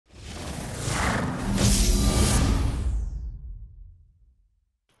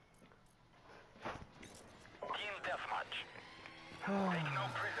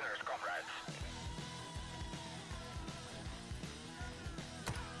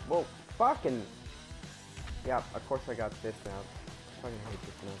Whoa, fucking. Yeah, of course I got this map. I fucking hate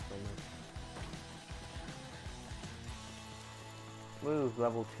this map so much. Move,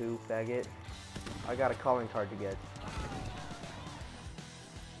 level 2, faggot. I got a calling card to get.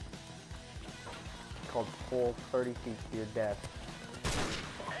 It's called Pull 30 feet to your death.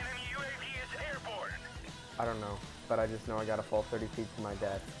 Enemy UAV is airborne. I don't know, but I just know I gotta fall 30 feet to my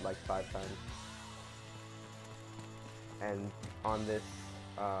death like 5 times. And on this,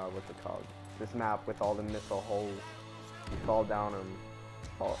 what's it called? This map with all the missile holes, you fall down and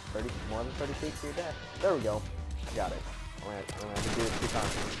fall more than 30 feet to your death. There we go. Got it. I only have to do it 2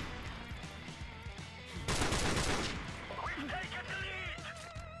 times. We've taken the lead.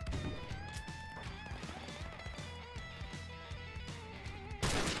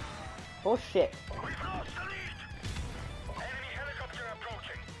 Oh shit. We've lost the lead. Enemy helicopter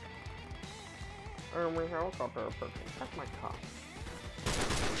approaching. Enemy helicopter approaching. That's my cop.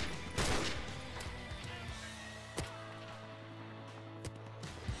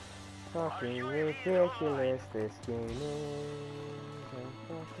 Fucking ridiculous this game is.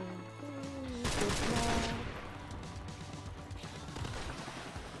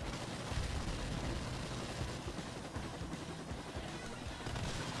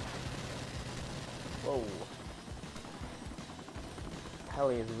 Whoa.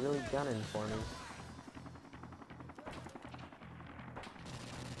 Heli is really gunning for me.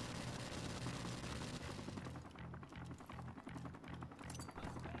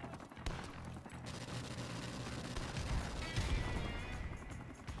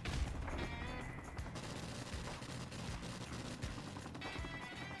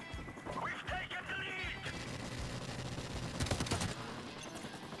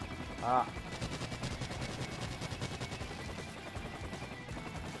 Ah.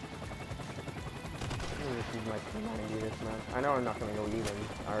 Let me just use my P90 this man. I know I'm not gonna go even.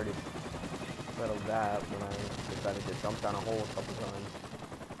 I already settled that when I decided to jump down a hole a couple times.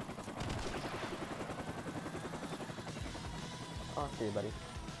 Oh, see you, buddy.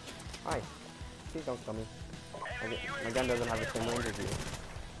 Hi. Please don't kill me. My gun doesn't have the same range as you.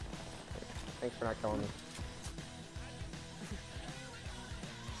 Thanks for not killing me.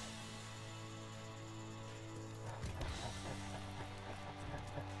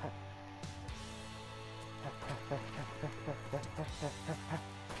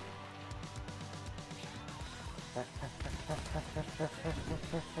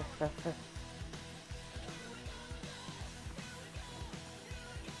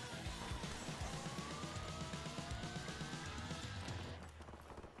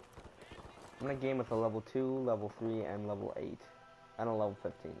 I'm in a game with a level 2, level 3, and level 8. And a level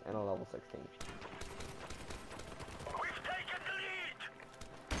 15, and a level 16. We've taken the lead.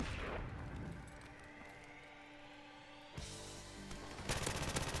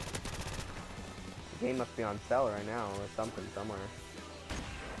 The game must be on sale right now, or something, somewhere.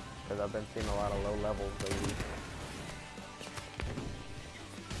 Because I've been seeing a lot of low levels lately.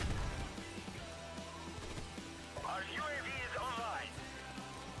 Our UAV is online.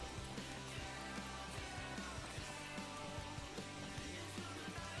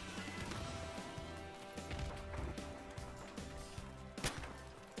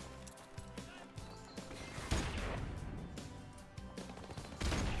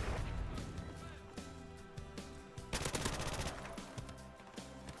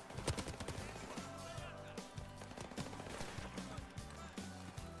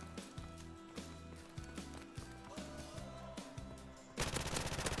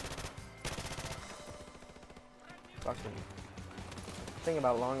 Fucking thing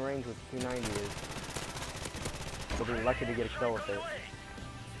about long range with the P90 is you'll be lucky to get a kill with it.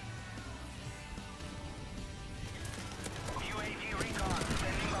 UAV recon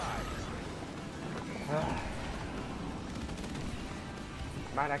standing by.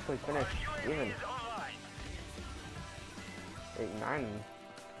 Might actually finish UAV even is online. 8-9.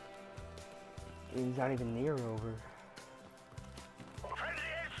 He's not even near over. Friendly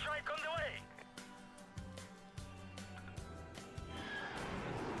airstrike on the way.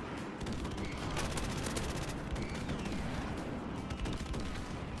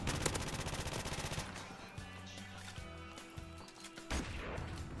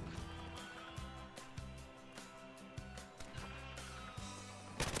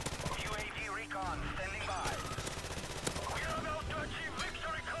 UAV recon standing by. We are about to achieve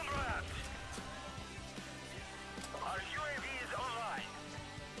victory, comrades.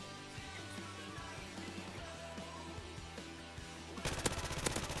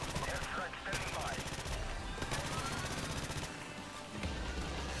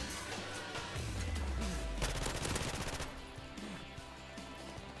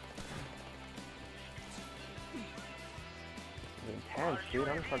 Thanks, dude.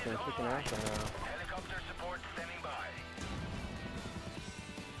 I'm fucking kicking ass right now. Helicopter support standing by.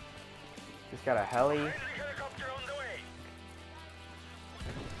 Just got a heli. Friendly helicopter on the way.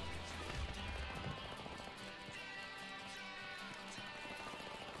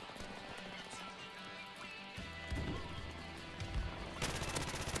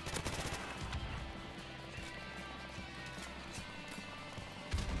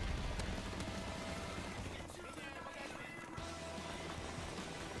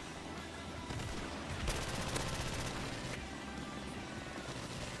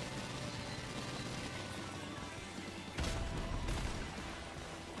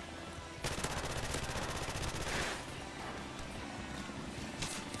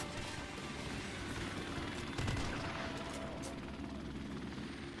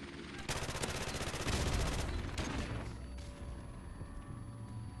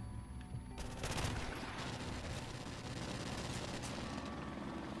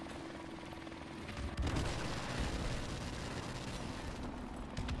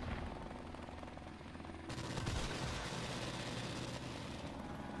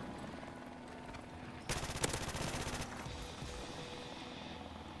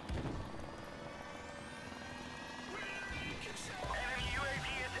 Enemy UAV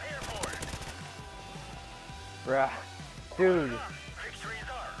is airborne. Bruh. Dude. Victory is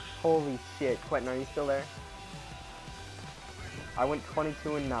ours. Holy shit. Quentin, are you still there? I went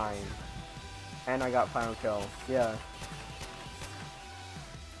 22-9. And I got final kill. Yeah.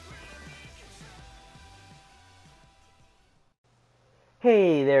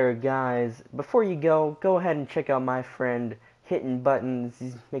 Hey there, guys. Before you go ahead and check out my friend Hitting Buttons.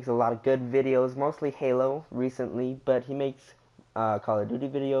 He makes a lot of good videos, mostly Halo recently, but he makes Call of Duty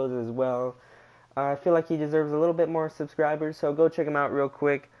videos as well. I feel like he deserves a little bit more subscribers, so go check him out real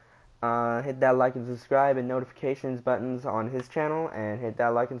quick. Hit that like and subscribe and notifications buttons on his channel, and hit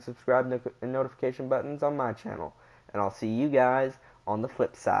that like and subscribe and notification buttons on my channel. And I'll see you guys on the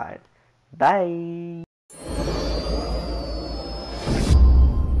flip side. Bye!